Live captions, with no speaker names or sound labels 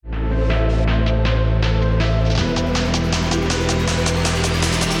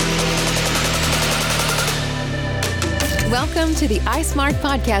Welcome to the iSmart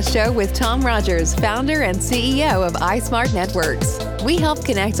Podcast Show with Tom Rogers, founder and CEO of iSmart Networks. We help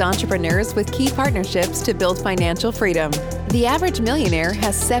connect entrepreneurs with key partnerships to build financial freedom. The average millionaire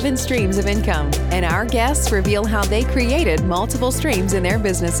has 7 streams of income, and our guests reveal how they created multiple streams in their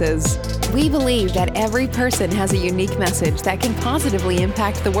businesses. We believe that every person has a unique message that can positively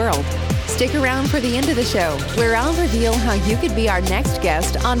impact the world. Stick around for the end of the show, where I'll reveal how you could be our next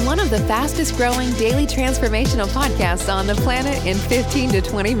guest on one of the fastest growing daily transformational podcasts on the planet in 15 to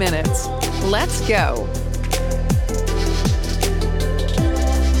 20 minutes. Let's go.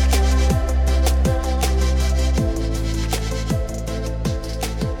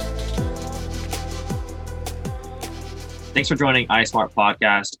 Thanks for joining iSmart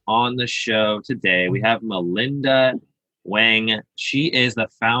Podcast. On the show today, we have Melinda Hwang. She is the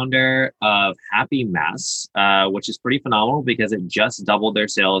founder of Happy Masks, which is pretty phenomenal because it just doubled their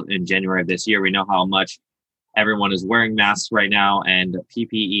sales in January of this year. We know how much everyone is wearing masks right now, and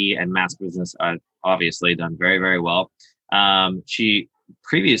PPE and mask business are obviously done very, very well. She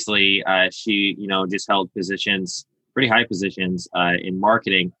previously, just held positions, pretty high positions in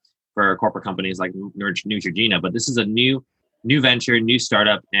marketing for corporate companies like Neutrogena, but this is a new venture, new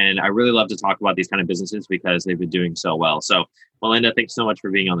startup, and I really love to talk about these kind of businesses because they've been doing so well. So, Melinda, thanks so much for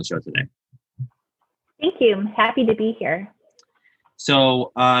being on the show today. Thank you. I'm happy to be here.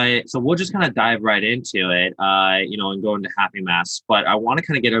 So we'll just kind of dive right into it, and go into Happy Masks. But I want to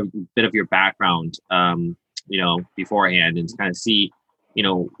kind of get a bit of your background, beforehand, and kind of see,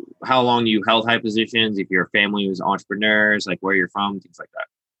 how long you held high positions, if your family was entrepreneurs, like where you're from, things like that.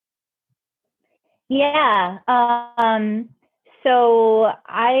 Yeah. So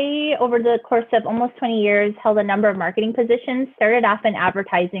I, over the course of almost 20 years, held a number of marketing positions, started off in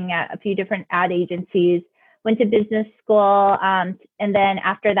advertising at a few different ad agencies, went to business school, and then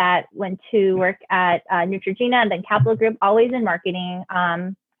after that went to work at Neutrogena and then Capital Group, always in marketing,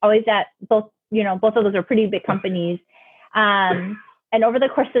 always at both of those are pretty big companies. And over the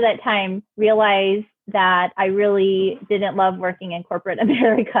course of that time, realized that I really didn't love working in corporate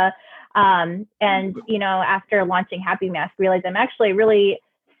America. After launching Happy Mask, realized I'm actually really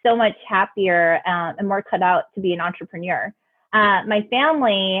so much happier and more cut out to be an entrepreneur. My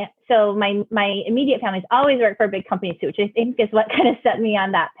family, so my immediate family's always worked for big companies too, which I think is what kind of set me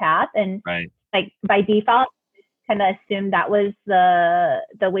on that path. And like by default, kind of assumed that was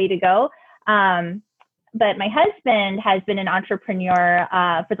the way to go. But my husband has been an entrepreneur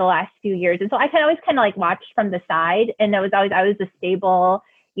for the last few years, and so I always like watched from the side, and I was the stable,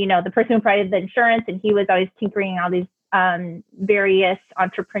 the person who provided the insurance, and he was always tinkering all these various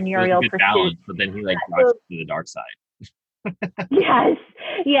entrepreneurial pursuits. Balance, but then he brought you to the dark side. Yes,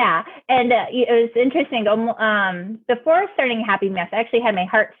 yeah, and it was interesting. Before starting Happy Mask, I actually had my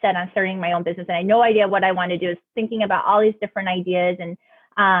heart set on starting my own business, and I had no idea what I wanted to do. I was thinking about all these different ideas, and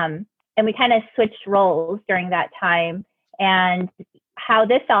we kind of switched roles during that time. And how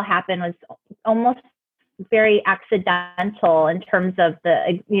this all happened was almost very accidental in terms of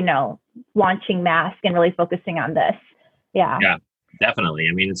the, launching Mask and really focusing on this. Yeah. Yeah, definitely.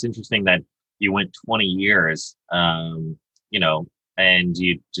 I mean, it's interesting that you went 20 years, and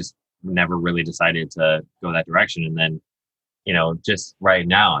you just never really decided to go that direction. And then, just right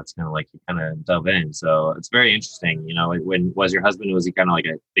now, it's kind of like you kind of dove in. So it's very interesting. When was your husband, was he kind of like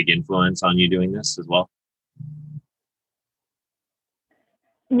a big influence on you doing this as well?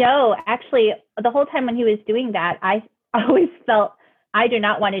 No, actually, the whole time when he was doing that, I always felt I do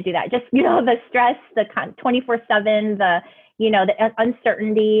not want to do that. Just, the stress, the 24/7, the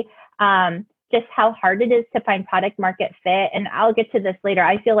uncertainty, just how hard it is to find product market fit. And I'll get to this later.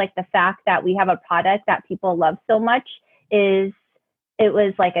 I feel like the fact that we have a product that people love so much it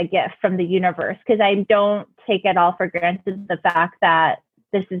was like a gift from the universe, because I don't take it all for granted, the fact that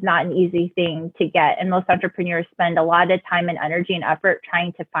this is not an easy thing to get. And most entrepreneurs spend a lot of time and energy and effort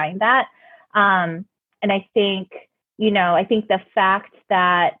trying to find that. And I think, the fact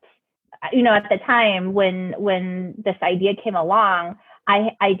that, at the time when this idea came along,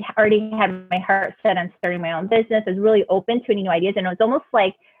 I already had my heart set on starting my own business. I was really open to any new ideas. And it was almost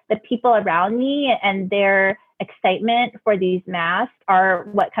like the people around me and their excitement for these masks are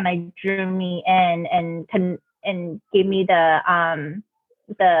what kind of drew me in and gave me the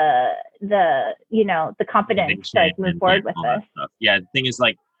confidence to move forward with this. Yeah, the thing is,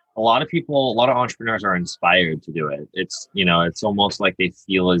 a lot of entrepreneurs are inspired to do it. It's, it's almost like they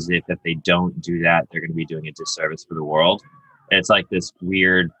feel as if they don't do that, they're going to be doing a disservice for the world. It's like this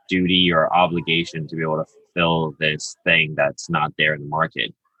weird duty or obligation to be able to fulfill this thing that's not there in the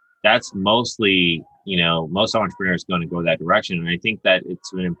market. That's mostly, most entrepreneurs going to go that direction. And I think that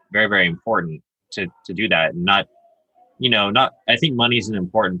it's very, very important to do that, and not not, I think money is an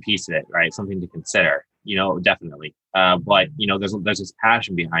important piece of it, right? Something to consider, definitely. But there's this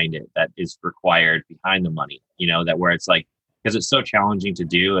passion behind it that is required behind the money, that where it's like, because it's so challenging to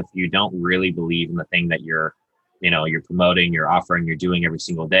do if you don't really believe in the thing that you're promoting, you're offering, you're doing every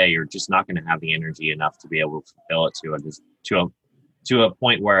single day, you're just not going to have the energy enough to be able to fulfill it to a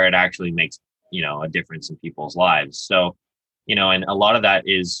point where it actually makes, a difference in people's lives. So, and a lot of that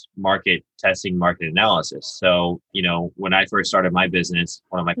is market testing, market analysis. So, when I first started my business,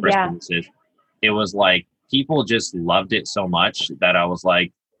 one of my first businesses, it was like people just loved it so much that I was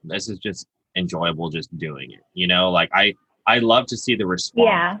like, this is just enjoyable just doing it. Like I love to see the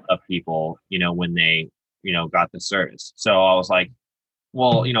response of people, when they, got the service. So I was like,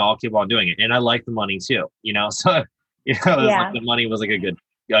 well, I'll keep on doing it. And I like the money too, so, it was like the money was like a good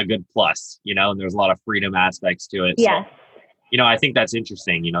plus, and there's a lot of freedom aspects to it. Yes. So, I think that's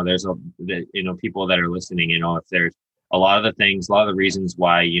interesting. There's people that are listening, if there's a lot of the reasons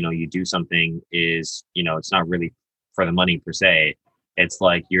why, you do something is, it's not really for the money per se. It's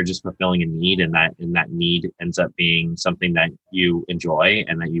like you're just fulfilling a need, and that need ends up being something that you enjoy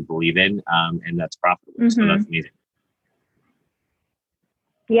and that you believe in, and that's profitable. Mm-hmm. So that's amazing.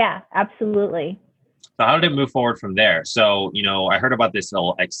 Yeah, absolutely. So how did it move forward from there? So, I heard about this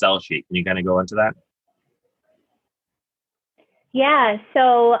little Excel sheet. Can you kind of go into that? Yeah.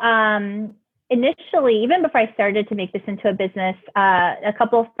 So initially, even before I started to make this into a business, a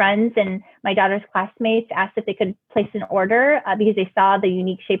couple of friends and my daughter's classmates asked if they could place an order because they saw the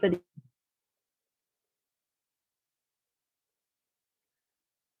unique shape of the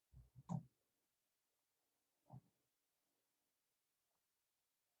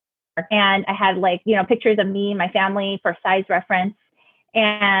and I had pictures of me and my family for size reference.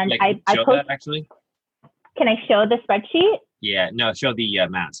 And I show that actually. Can I show the spreadsheet? Yeah, no, show the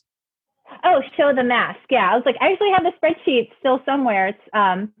mask. Oh, show the mask. Yeah, I was like, I actually have the spreadsheet still somewhere. It's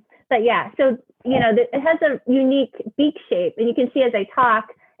but yeah, so it has a unique beak shape, and you can see as I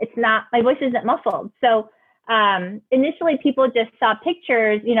talk, it's not, my voice isn't muffled. So initially, people just saw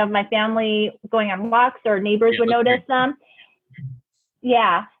pictures, of my family going on walks, or neighbors would notice them.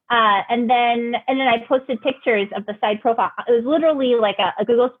 Yeah. And then I posted pictures of the side profile. It was literally like a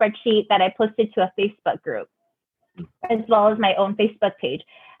Google spreadsheet that I posted to a Facebook group, as well as my own Facebook page.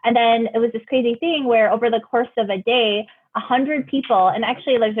 And then it was this crazy thing where over the course of a day, 100 people, and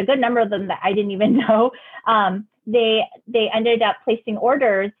actually there's a good number of them that I didn't even know, they ended up placing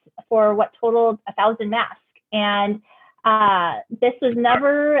orders for what totaled 1,000 masks. And this was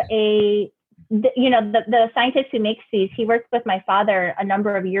never the scientist who makes these, he worked with my father a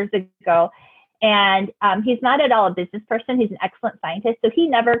number of years ago, and he's not at all a business person. He's an excellent scientist. So he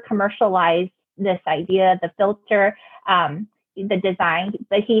never commercialized this idea, the filter, the design,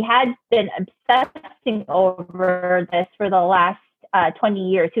 but he had been obsessing over this for the last 20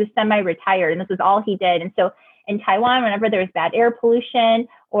 years. He was semi-retired, and this was all he did. And so in Taiwan, whenever there was bad air pollution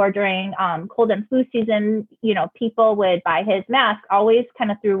or during cold and flu season, people would buy his mask, always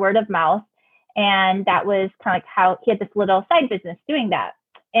kind of through word of mouth. And that was kind of like how he had this little side business doing that.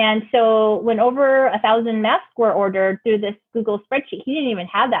 And so when over 1,000 masks were ordered through this Google spreadsheet, he didn't even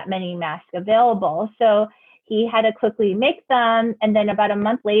have that many masks available. So he had to quickly make them. And then about a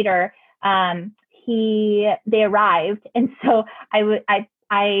month later, they arrived. And so I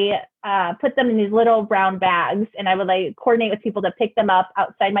put them in these little brown bags, and I would coordinate with people to pick them up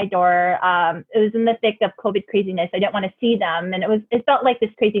outside my door. It was in the thick of COVID craziness. I didn't want to see them. And it felt like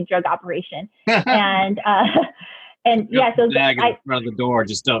this crazy drug operation. And yeah, so bag in front of the door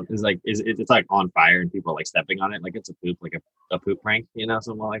just it's like on fire, and people are stepping on it like it's a poop, like a poop prank,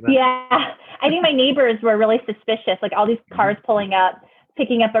 something like that. Yeah, I think my neighbors were really suspicious, like all these cars pulling up,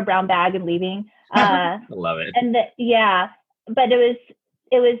 picking up a brown bag and leaving. I love it. And but it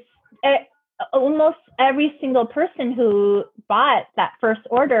was almost every single person who bought that first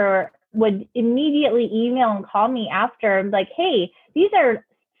order would immediately email and call me after, like, hey, these are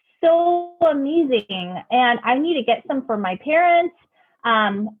so amazing, and I need to get some for my parents.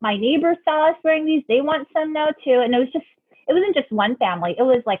 My neighbors saw us wearing these, they want some now too. And it wasn't just one family, it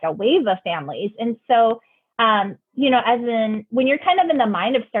was like a wave of families. And so when you're kind of in the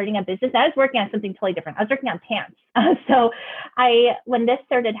mind of starting a business, I was working on something totally different. I was working on pants. So when this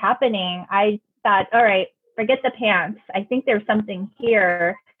started happening, I thought, all right, forget the pants. I think there's something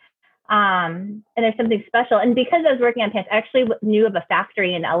here. And there's something special. And because I was working on pants, I actually knew of a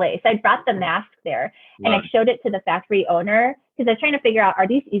factory in LA. So I brought the mask there and I showed it to the factory owner because I was trying to figure out, are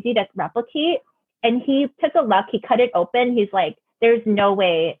these easy to replicate? And he took a look, he cut it open. He's like, there's no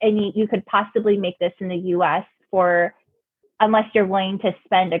way you could possibly make this in the US for unless you're willing to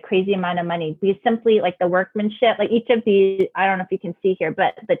spend a crazy amount of money. Because simply like the workmanship, like each of these, I don't know if you can see here,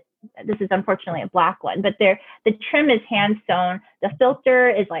 but this is unfortunately a black one, but the trim is hand sewn. The filter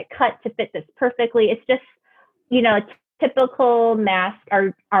is like cut to fit this perfectly. It's just, typical mask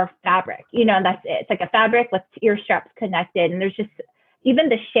are fabric, and that's it. It's like a fabric with ear straps connected. And there's just, even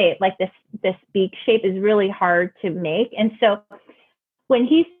the shape, like this beak shape is really hard to make. And so when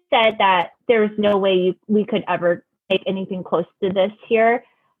he said that there was no way we could ever make anything close to this here,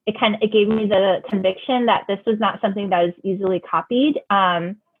 it gave me the conviction that this was not something that was easily copied.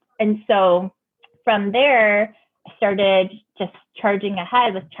 And so from there, I started just charging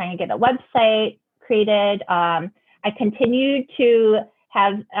ahead with trying to get a website created. I continued to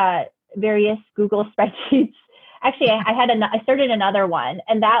have various Google spreadsheets. Actually, I started another one,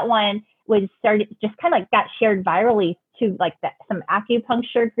 and that one just kind of like got shared virally to like some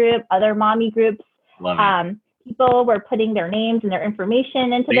acupuncture group, other mommy groups. Love it. People were putting their names and their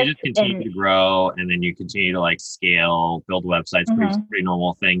information into so this. You just continue to grow, and then you continue to like scale, build websites, pretty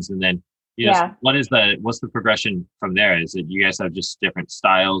normal things, and then what's the progression from there? Is it you guys have just different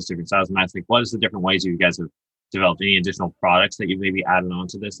styles of masks? Like, what is the different ways you guys have developed? Any additional products that you maybe added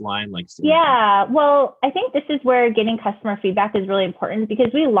onto this line? Well, I think this is where getting customer feedback is really important,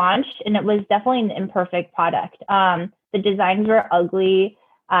 because we launched and it was definitely an imperfect product. The designs were ugly,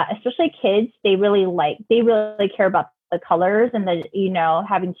 especially kids. They really care about the colors and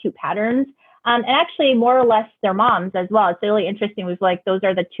having cute patterns. And actually more or less their moms as well. It's really interesting. It was like, those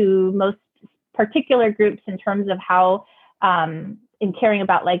are the two most particular groups in terms of how, in caring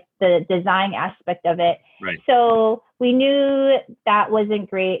about like the design aspect of it. Right. So we knew that wasn't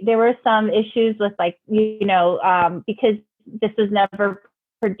great. There were some issues with like, because this was never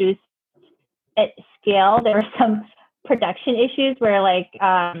produced at scale, there were some production issues where like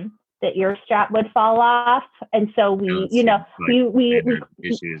the ear strap would fall off. And so we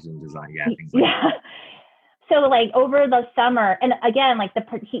issues in design. So like over the summer, and again, like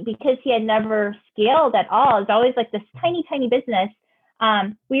because he had never scaled at all, it's always like this tiny business.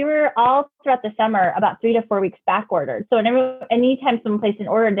 We were all throughout the summer about 3 to 4 weeks back ordered. So anytime someone placed an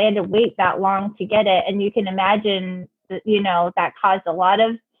order, they had to wait that long to get it. And you can imagine that, that caused a lot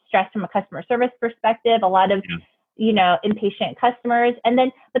of stress from a customer service perspective, a lot of, impatient customers. And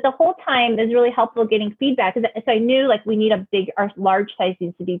then, but the whole time is really helpful getting feedback. So I knew like we need our large size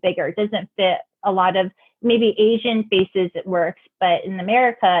needs to be bigger. It doesn't fit a lot of maybe Asian faces, it works, but in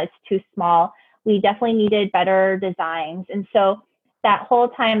America, it's too small. We definitely needed better designs. And so that whole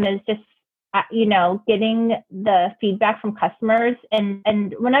time is just, getting the feedback from customers.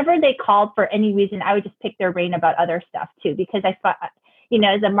 And whenever they called for any reason, I would just pick their brain about other stuff too, because I thought,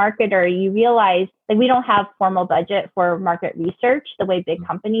 as a marketer, you realize like we don't have formal budget for market research the way big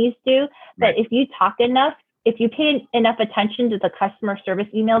companies do. But if you talk enough, if you pay enough attention to the customer service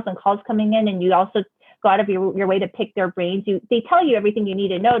emails and calls coming in, and you also go out of your way to pick their brains, they tell you everything you need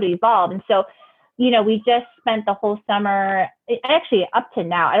to know to evolve. And so, we just spent the whole summer, actually up to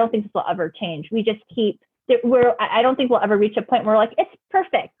now, I don't think this will ever change. We just I don't think we'll ever reach a point where we're like, it's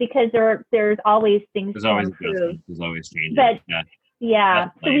perfect, because there's always things to improve. There's always changes. But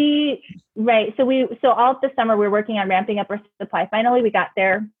so all of the summer we were working on ramping up our supply. Finally, we got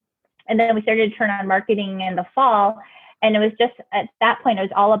there, and then we started to turn on marketing in the fall. And it was just at that point, it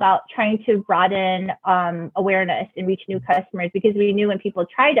was all about trying to broaden awareness and reach new customers, because we knew when people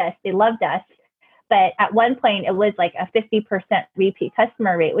tried us, they loved us. But at one point, it was like a 50% repeat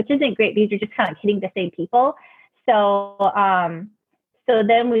customer rate, which isn't great because you're just kind of hitting the same people. So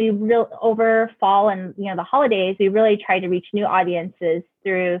then over fall and the holidays, we really tried to reach new audiences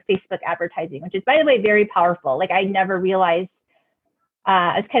through Facebook advertising, which is, by the way, very powerful. Like I never realized,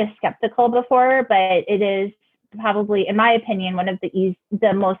 I was kind of skeptical before, but it is probably, in my opinion, one of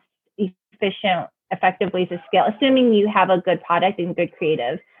the most efficient, effective ways to scale, assuming you have a good product and good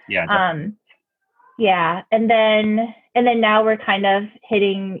creative. And then now we're kind of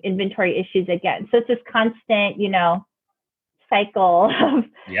hitting inventory issues again. So it's this constant, cycle of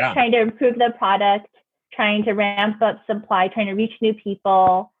trying to improve the product, trying to ramp up supply, trying to reach new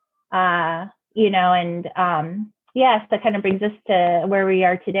people, so that kind of brings us to where we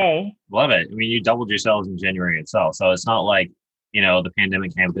are today. Love it. I mean, you doubled your sales in January itself. So it's not like, the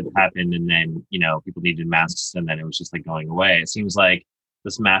pandemic happened and then, people needed masks and then it was just like going away. It seems like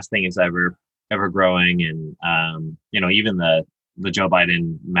this mask thing is ever growing. And, even the Joe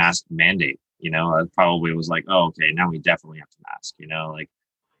Biden mask mandate, it probably was like, oh, okay, now we definitely have to mask,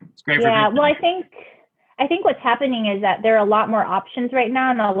 it's great for people. Well, I I think what's happening is that there are a lot more options right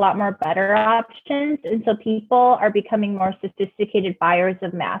now and a lot more better options. And so people are becoming more sophisticated buyers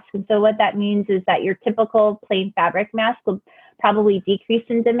of masks. And so what that means is that your typical plain fabric mask will probably decrease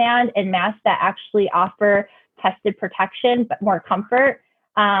in demand, and masks that actually offer tested protection but more comfort.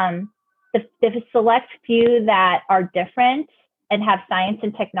 The select few that are different and have science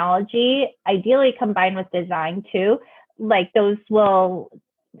and technology, ideally combined with design too, like those will,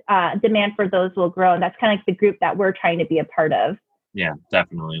 demand for those will grow. And that's kind of like the group that we're trying to be a part of. Yeah,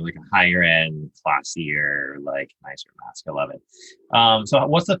 definitely. Like a higher end, classier, like nicer mask. I love it. So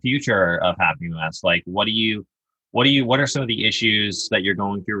what's the future of Happy Mask? Like, what are some of the issues that you're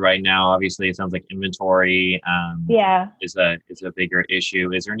going through right now? Obviously, it sounds like inventory is a bigger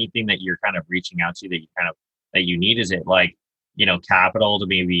issue. Is there anything that you're kind of reaching out to that you need? Is it like, capital to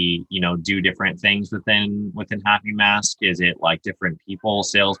maybe, do different things within Happy Mask? Is it like different people,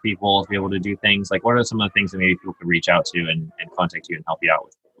 salespeople to be able to do things? Like, what are some of the things that maybe people could reach out to and contact you and help you out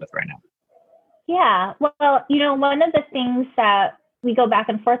with right now? Yeah, well, one of the things that we go back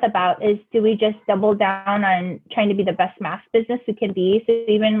and forth about is, do we just double down on trying to be the best mask business we can be? So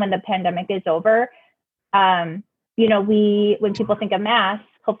even when the pandemic is over, when people think of masks,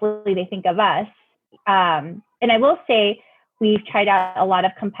 hopefully they think of us. And I will say, we've tried out a lot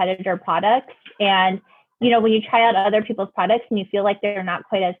of competitor products, and when you try out other people's products and you feel like they're not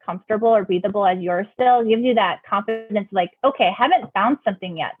quite as comfortable or breathable as yours still, gives you that confidence, like, okay, I haven't found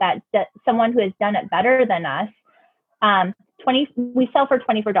something yet that someone who has done it better than us. We sell for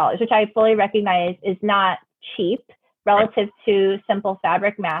 $24, which I fully recognize is not cheap relative to simple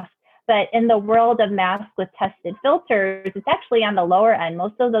fabric masks. But in the world of masks with tested filters, it's actually on the lower end.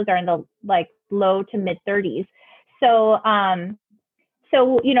 Most of those are in the low to mid 30s. So,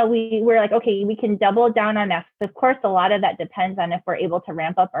 we're like, okay, we can double down on masks. Of course, a lot of that depends on if we're able to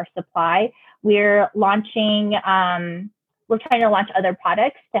ramp up our supply. We're trying to launch other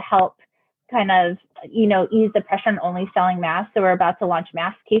products to help kind of, ease the pressure on only selling masks. So we're about to launch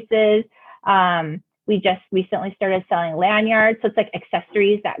mask cases. We just recently started selling lanyards. So it's like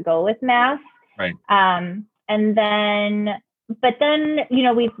accessories that go with masks. Right. But then,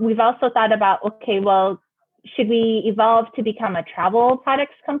 we've also thought about, okay, well, should we evolve to become a travel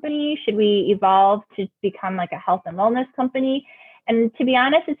products company? Should we evolve to become like a health and wellness company? And to be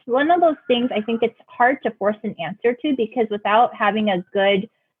honest, it's one of those things I think it's hard to force an answer to, because without having a good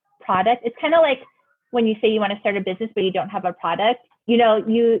product, it's kind of like when you say you want to start a business, but you don't have a product.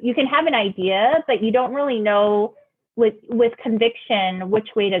 You can have an idea, but you don't really know with conviction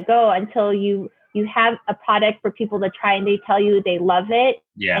which way to go until you have a product for people to try and they tell you they love it,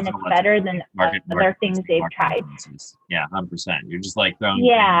 and it's better than other things they've tried. Yeah, 100%. You're just like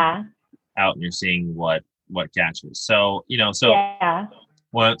throwing out and you're seeing what catches. So,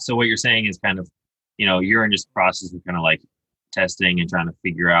 what you're saying is kind of, you're in just process of kind of like testing and trying to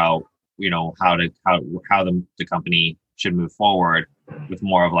figure out, how the company should move forward with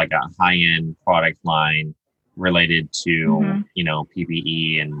more of like a high-end product line related to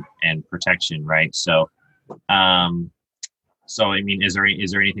PPE and protection, right? So I mean, is there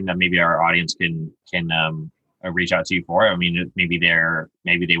anything that maybe our audience can reach out to you for? I mean, maybe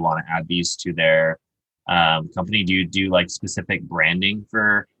they want to add these to their company. Do you do like specific branding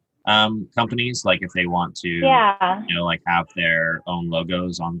for companies, like if they want to like have their own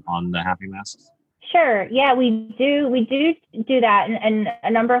logos on the Happy Masks? Sure. Yeah, we do that, and a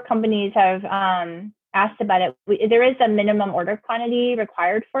number of companies have asked about it. There is a minimum order quantity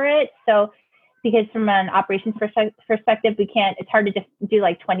required for it. So because from an operations perspective, it's hard to just do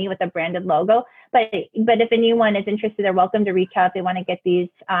like 20 with a branded logo. But if anyone is interested, they're welcome to reach out. They want to get these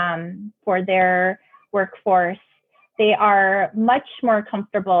for their workforce. They are much more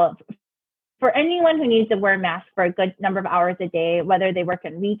comfortable for anyone who needs to wear a mask for a good number of hours a day, whether they work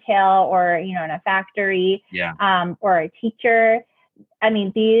in retail or, in a factory, or a teacher. I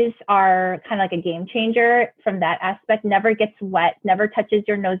mean, these are kind of like a game changer from that aspect. Never gets wet, never touches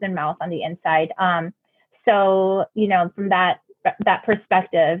your nose and mouth on the inside. So, from that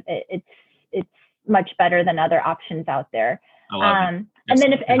perspective, it's much better than other options out there. And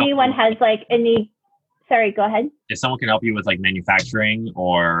then if anyone has like any, sorry, go ahead. If someone can help you with like manufacturing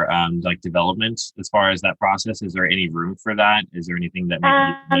or like development as far as that process, is there any room for that? Is there anything that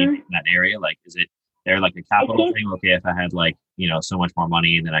maybe you need in that area? Like, is it there like a capital thing? Okay, if I had like, so much more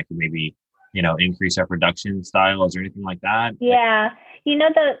money, then I could maybe, increase our production style. Is there anything like that? Yeah.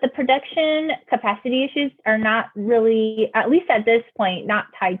 The production capacity issues are not really, at least at this point, not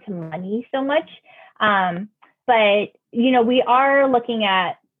tied to money so much. But, we are looking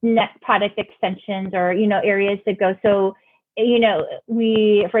at net product extensions or, areas to go. So,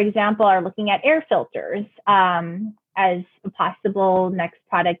 we, for example, are looking at air filters as a possible next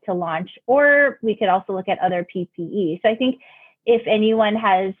product to launch, or we could also look at other PPE. So I think if anyone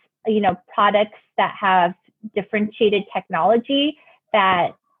has, products that have differentiated technology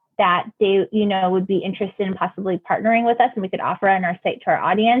that they, would be interested in possibly partnering with us and we could offer on our site to our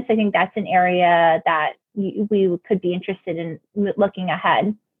audience, I think that's an area that we could be interested in looking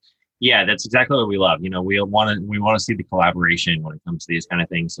ahead. Yeah, that's exactly what we love. We want to see the collaboration when it comes to these kind of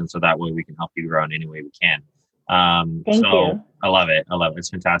things. And so that way we can help you grow in any way we can. Thank you. I love it. It's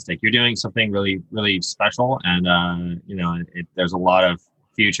fantastic. You're doing something really, really special. And, there's a lot of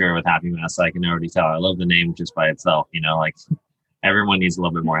future with Happy Mass. I can already tell. I love the name just by itself, everyone needs a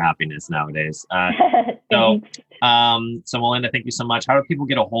little bit more happiness nowadays. So Melinda, thank you so much. How do people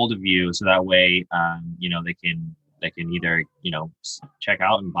get a hold of you so that way, they can either, check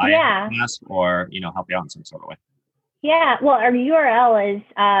out and buy a mask or, help you out in some sort of way? Yeah, well, our URL is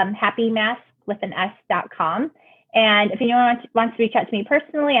happymass.com. And if anyone wants to reach out to me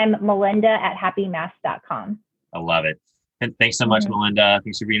personally, I'm melinda@happymass.com. I love it. And thanks so much, Melinda.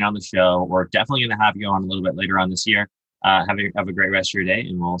 Thanks for being on the show. We're definitely going to have you on a little bit later on this year. Have a great rest of your day,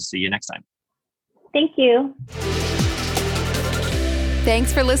 and we'll see you next time. Thank you.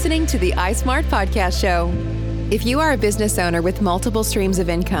 Thanks for listening to the iSmart Podcast Show. If you are a business owner with multiple streams of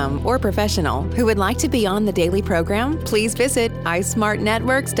income or professional who would like to be on the daily program, please visit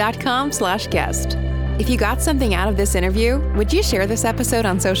ismartnetworks.com/guest. If you got something out of this interview, would you share this episode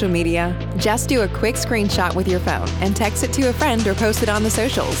on social media? Just do a quick screenshot with your phone and text it to a friend or post it on the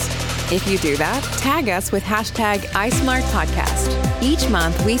socials. If you do that, tag us with #iSmartPodcast. Each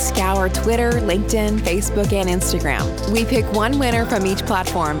month, we scour Twitter, LinkedIn, Facebook, and Instagram. We pick one winner from each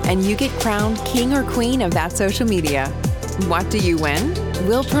platform, and you get crowned king or queen of that social media. What do you win?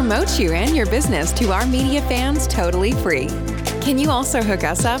 We'll promote you and your business to our media fans totally free. Can you also hook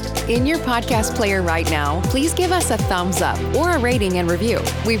us up? In your podcast player right now, please give us a thumbs up or a rating and review.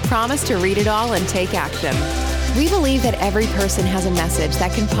 We promise to read it all and take action. We believe that every person has a message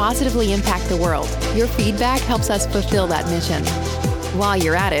that can positively impact the world. Your feedback helps us fulfill that mission. While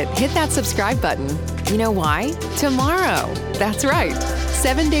you're at it, hit that subscribe button. You know why? Tomorrow. That's right.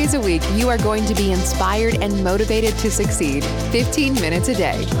 7 days a week, you are going to be inspired and motivated to succeed 15 minutes a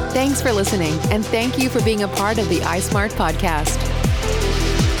day. Thanks for listening, and thank you for being a part of the iSmart Podcast.